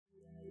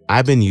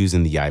I've been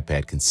using the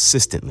iPad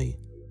consistently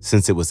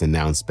since it was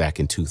announced back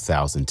in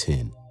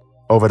 2010.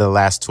 Over the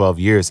last 12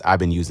 years, I've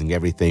been using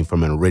everything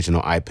from an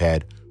original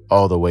iPad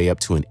all the way up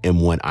to an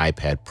M1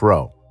 iPad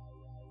Pro.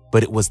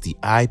 But it was the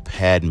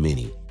iPad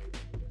mini,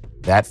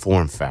 that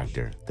form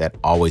factor, that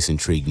always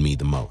intrigued me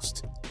the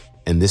most.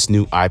 And this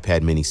new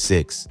iPad mini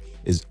 6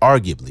 is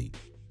arguably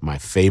my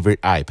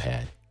favorite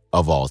iPad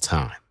of all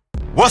time.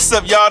 What's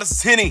up, y'all? This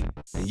is Henny.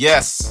 And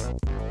yes,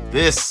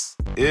 this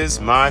is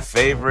my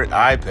favorite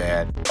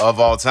iPad of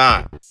all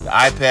time. The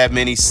iPad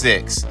mini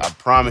 6. I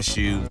promise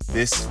you,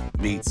 this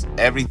meets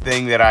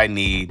everything that I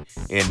need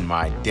in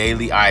my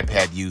daily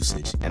iPad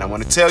usage. And I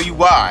want to tell you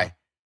why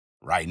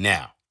right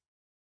now.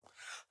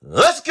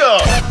 Let's go!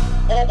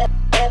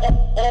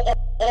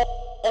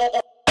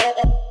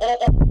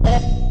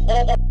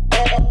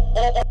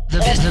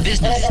 The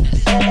business.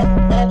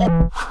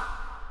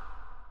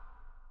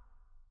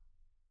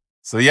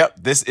 So yep,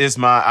 this is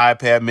my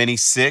iPad mini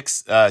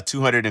 6,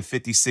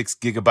 256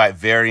 gigabyte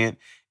variant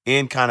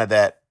in kind of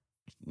that,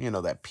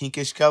 that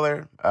pinkish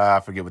color. I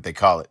forget what they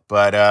call it,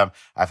 but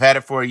I've had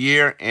it for a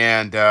year,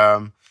 and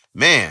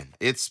man,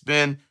 it's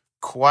been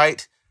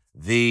quite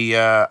the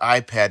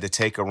iPad to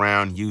take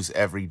around, use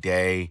every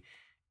day,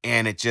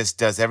 and it just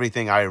does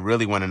everything I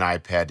really want an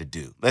iPad to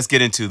do. Let's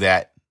get into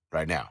that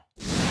right now.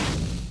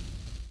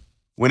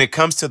 When it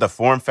comes to the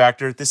form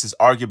factor, this is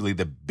arguably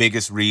the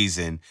biggest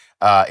reason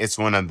it's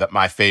one of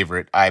my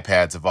favorite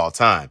iPads of all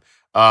time.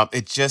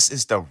 It just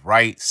is the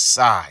right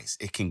size.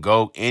 It can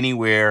go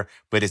anywhere,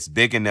 but it's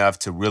big enough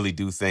to really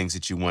do things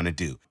that you want to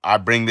do. I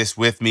bring this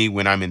with me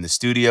when I'm in the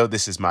studio.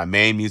 This is my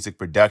main music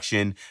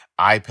production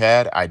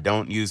iPad. I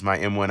don't use my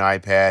M1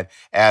 iPad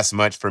as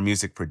much for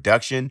music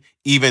production,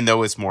 even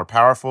though it's more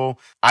powerful.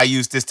 I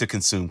use this to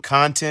consume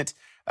content.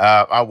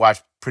 I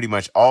watch pretty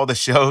much all the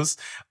shows.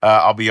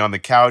 I'll be on the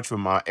couch with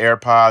my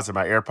AirPods or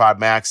my AirPod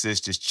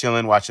Maxes, just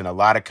chilling, watching a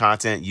lot of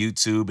content,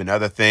 YouTube and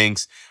other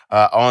things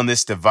on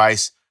this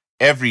device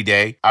every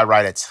day. I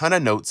write a ton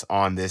of notes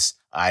on this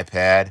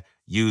iPad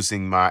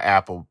using my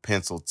Apple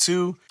Pencil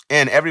 2.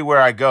 And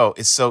everywhere I go,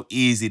 it's so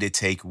easy to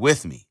take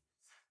with me.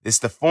 It's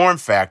the form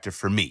factor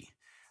for me,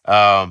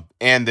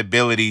 and the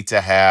ability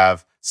to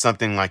have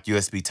something like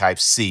USB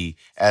Type-C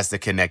as the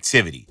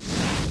connectivity.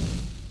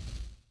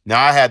 Now,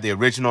 I had the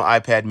original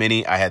iPad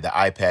mini, I had the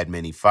iPad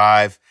mini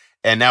 5,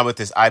 and now with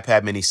this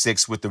iPad mini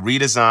 6, with the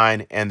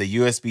redesign and the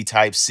USB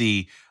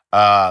Type-C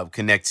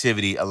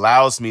connectivity,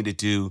 allows me to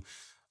do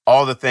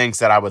all the things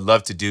that I would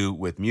love to do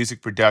with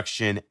music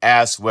production,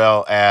 as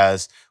well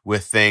as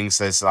with things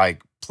as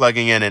like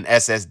plugging in an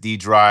SSD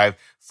drive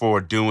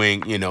for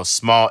doing,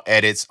 small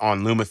edits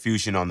on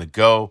LumaFusion on the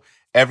go.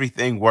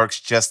 Everything works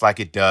just like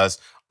it does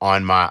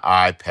on my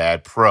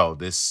iPad Pro,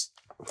 this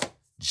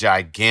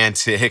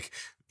gigantic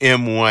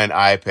M1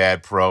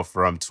 iPad Pro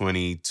from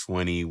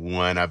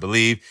 2021, I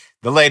believe.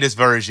 The latest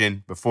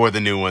version before the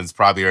new ones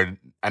probably are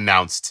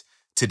announced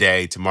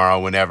today, tomorrow,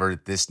 whenever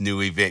this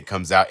new event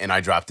comes out and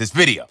I drop this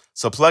video.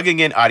 So plugging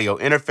in audio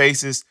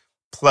interfaces,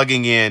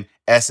 plugging in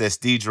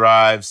SSD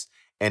drives,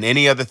 and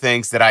any other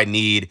things that I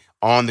need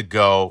on the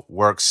go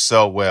works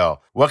so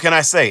well. What can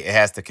I say? It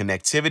has the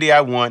connectivity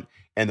I want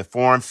and the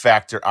form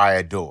factor I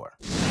adore.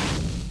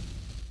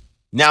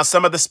 Now,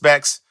 some of the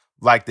specs,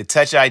 like the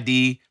Touch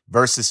ID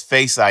versus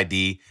Face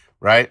ID,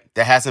 right?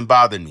 That hasn't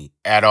bothered me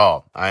at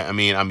all. I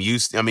mean,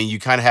 you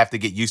kind of have to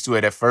get used to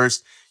it at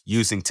first,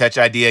 using Touch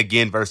ID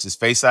again versus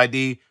Face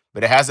ID,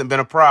 but it hasn't been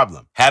a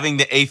problem. Having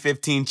the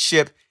A15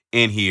 chip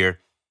in here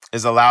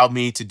has allowed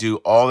me to do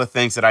all the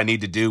things that I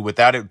need to do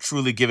without it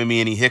truly giving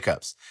me any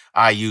hiccups.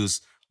 I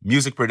use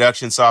music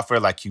production software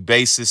like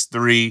Cubasis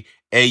 3,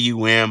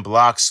 AUM,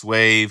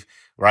 Blockswave,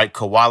 right?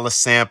 Koala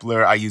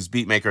Sampler. I use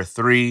Beatmaker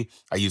 3.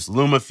 I use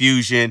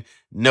LumaFusion,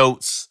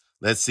 Notes.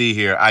 Let's see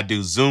here. I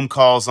do Zoom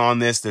calls on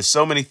this. There's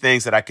so many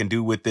things that I can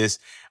do with this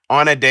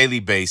on a daily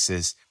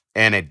basis,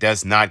 and it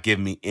does not give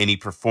me any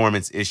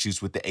performance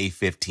issues with the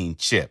A15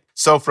 chip.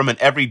 So from an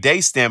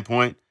everyday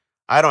standpoint,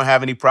 I don't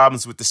have any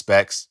problems with the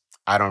specs.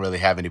 I don't really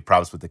have any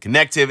problems with the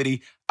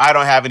connectivity. I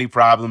don't have any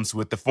problems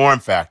with the form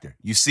factor.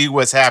 You see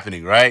what's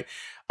happening, right?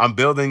 I'm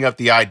building up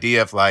the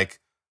idea of like,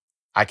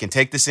 I can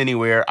take this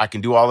anywhere. I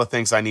can do all the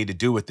things I need to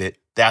do with it.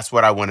 That's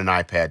what I want an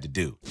iPad to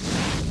do.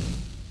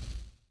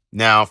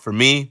 Now, for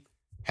me,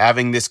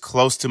 having this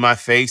close to my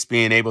face,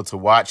 being able to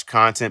watch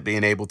content,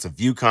 being able to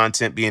view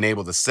content, being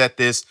able to set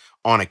this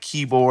on a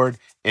keyboard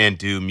and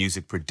do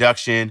music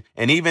production.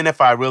 And even if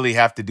I really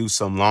have to do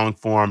some long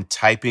form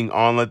typing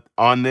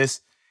on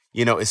this,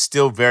 it's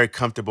still very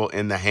comfortable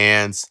in the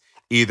hands,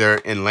 either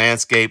in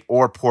landscape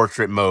or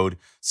portrait mode.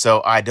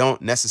 So I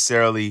don't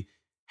necessarily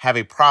have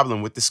a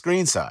problem with the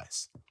screen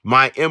size.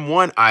 My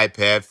M1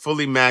 iPad,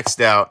 fully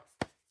maxed out,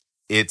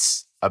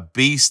 it's a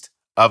beast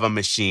of a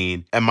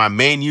machine. And my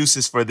main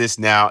uses for this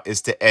now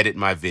is to edit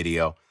my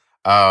video.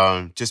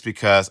 Just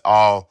because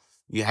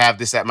you have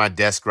this at my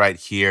desk right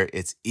here.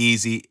 It's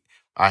easy.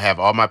 I have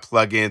all my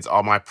plugins,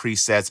 all my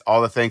presets,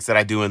 all the things that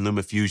I do in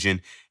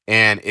LumaFusion.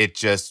 And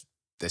this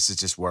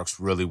just works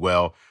really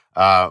well.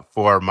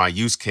 for my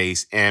use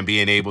case and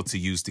being able to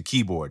use the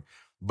keyboard.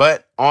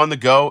 But on the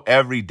go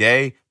every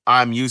day,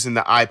 I'm using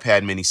the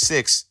iPad mini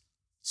 6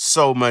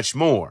 so much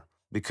more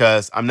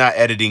because I'm not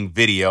editing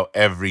video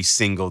every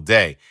single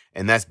day.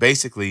 And that's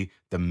basically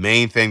the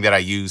main thing that I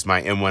use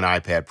my M1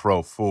 iPad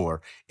Pro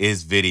for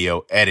is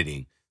video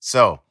editing.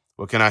 So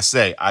what can I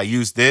say? I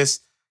use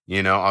this,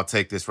 I'll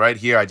take this right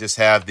here. I just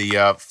have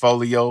the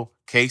folio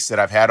case that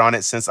I've had on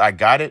it since I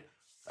got it.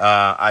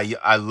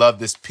 I love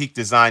this Peak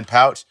Design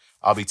pouch.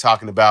 I'll be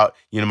talking about,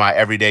 my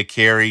everyday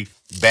carry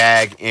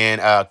bag in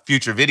a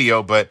future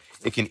video, but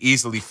it can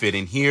easily fit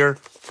in here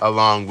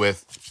along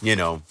with,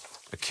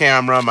 a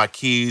camera, my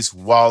keys,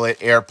 wallet,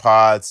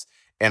 AirPods,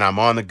 and I'm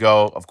on the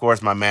go. Of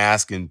course, my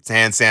mask and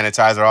hand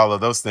sanitizer, all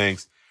of those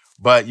things.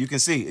 But you can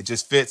see it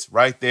just fits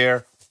right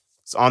there.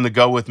 It's on the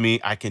go with me.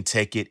 I can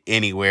take it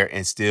anywhere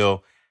and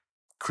still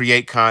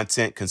create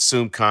content,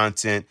 consume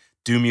content,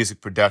 do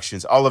music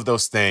productions, all of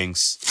those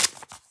things.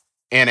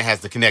 And it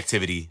has the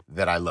connectivity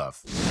that I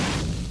love.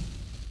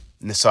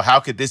 And so how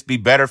could this be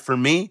better for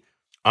me?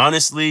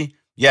 Honestly,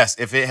 yes,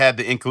 if it had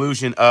the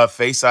inclusion of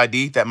Face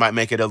ID, that might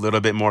make it a little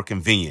bit more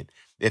convenient.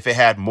 If it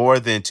had more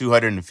than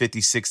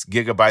 256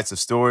 gigabytes of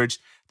storage,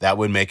 that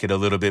would make it a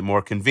little bit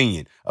more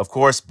convenient. Of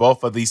course,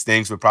 both of these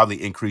things would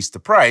probably increase the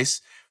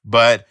price,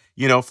 but,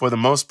 for the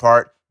most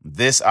part,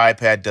 this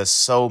iPad does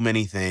so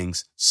many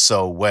things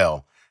so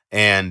well.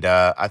 And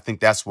I think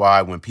that's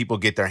why when people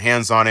get their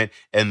hands on it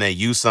and they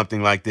use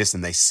something like this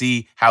and they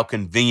see how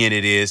convenient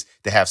it is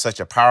to have such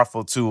a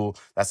powerful tool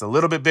that's a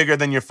little bit bigger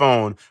than your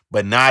phone,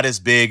 but not as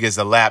big as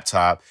a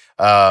laptop,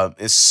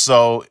 it's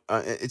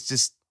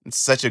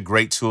such a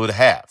great tool to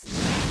have.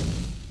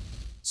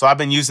 So I've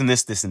been using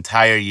this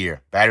entire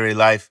year. Battery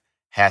life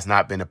has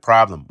not been a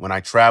problem. When I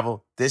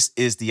travel, this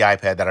is the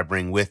iPad that I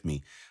bring with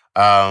me.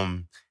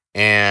 And,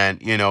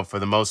 for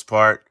the most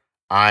part,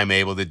 I'm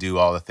able to do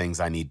all the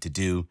things I need to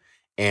do.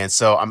 And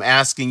so I'm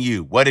asking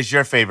you, what is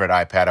your favorite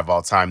iPad of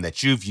all time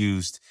that you've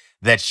used,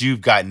 that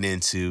you've gotten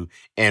into,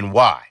 and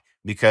why?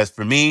 Because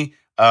for me,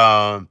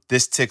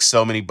 this ticks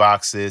so many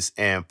boxes,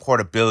 and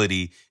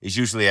portability is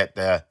usually at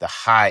the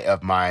high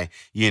of my,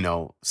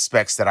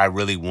 specs that I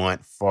really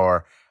want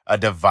for a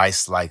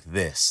device like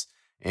this.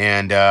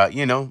 And,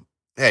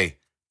 hey,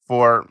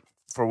 for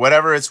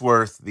whatever it's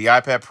worth, the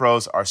iPad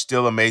Pros are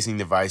still amazing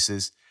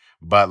devices.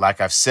 But like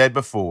I've said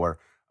before,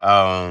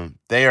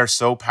 they are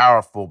so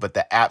powerful, but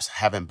the apps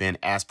haven't been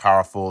as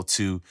powerful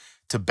to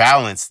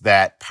balance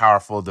that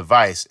powerful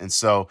device. And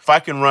so if I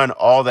can run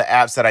all the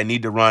apps that I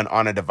need to run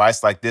on a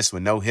device like this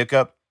with no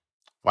hiccup,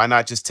 why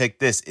not just take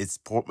this?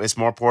 It's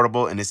more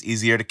portable and it's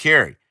easier to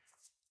carry.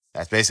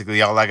 That's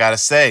basically all I got to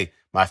say.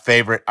 My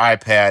favorite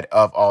iPad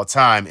of all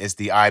time is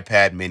the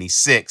iPad mini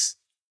 6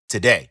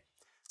 today.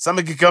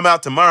 Somebody could come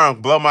out tomorrow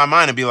and blow my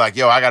mind and be like,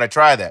 yo, I got to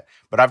try that.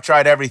 But I've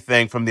tried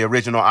everything from the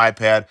original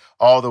iPad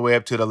all the way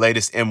up to the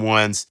latest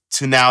M1s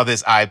to now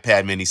this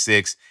iPad mini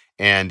 6.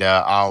 And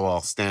I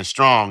will stand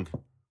strong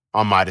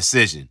on my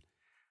decision.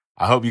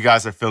 I hope you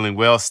guys are feeling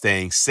well,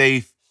 staying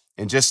safe.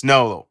 And just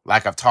know,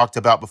 like I've talked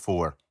about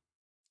before,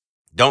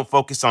 don't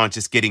focus on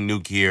just getting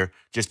new gear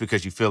just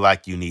because you feel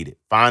like you need it.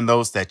 Find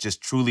those that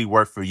just truly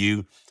work for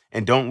you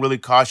and don't really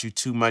cause you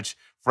too much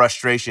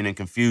frustration and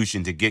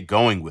confusion to get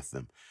going with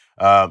them.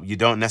 You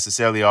don't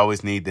necessarily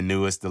always need the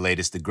newest, the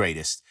latest, the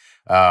greatest.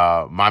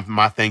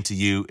 My thing to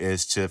you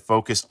is to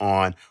focus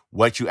on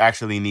what you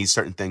actually need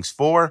certain things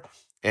for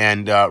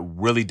and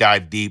really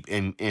dive deep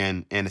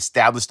and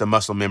establish the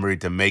muscle memory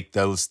to make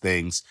those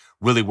things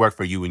really work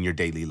for you in your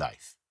daily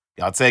life.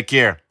 Y'all take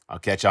care. I'll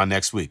catch y'all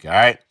next week, all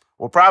right?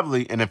 Well,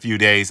 probably in a few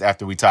days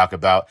after we talk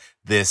about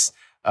this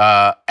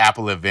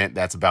Apple event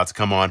that's about to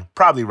come on,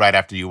 probably right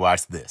after you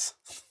watch this.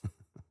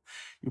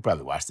 You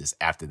probably watch this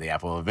after the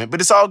Apple event, but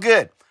it's all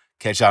good.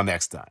 Catch y'all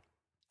next time.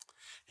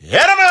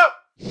 Hit 'em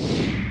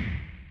up!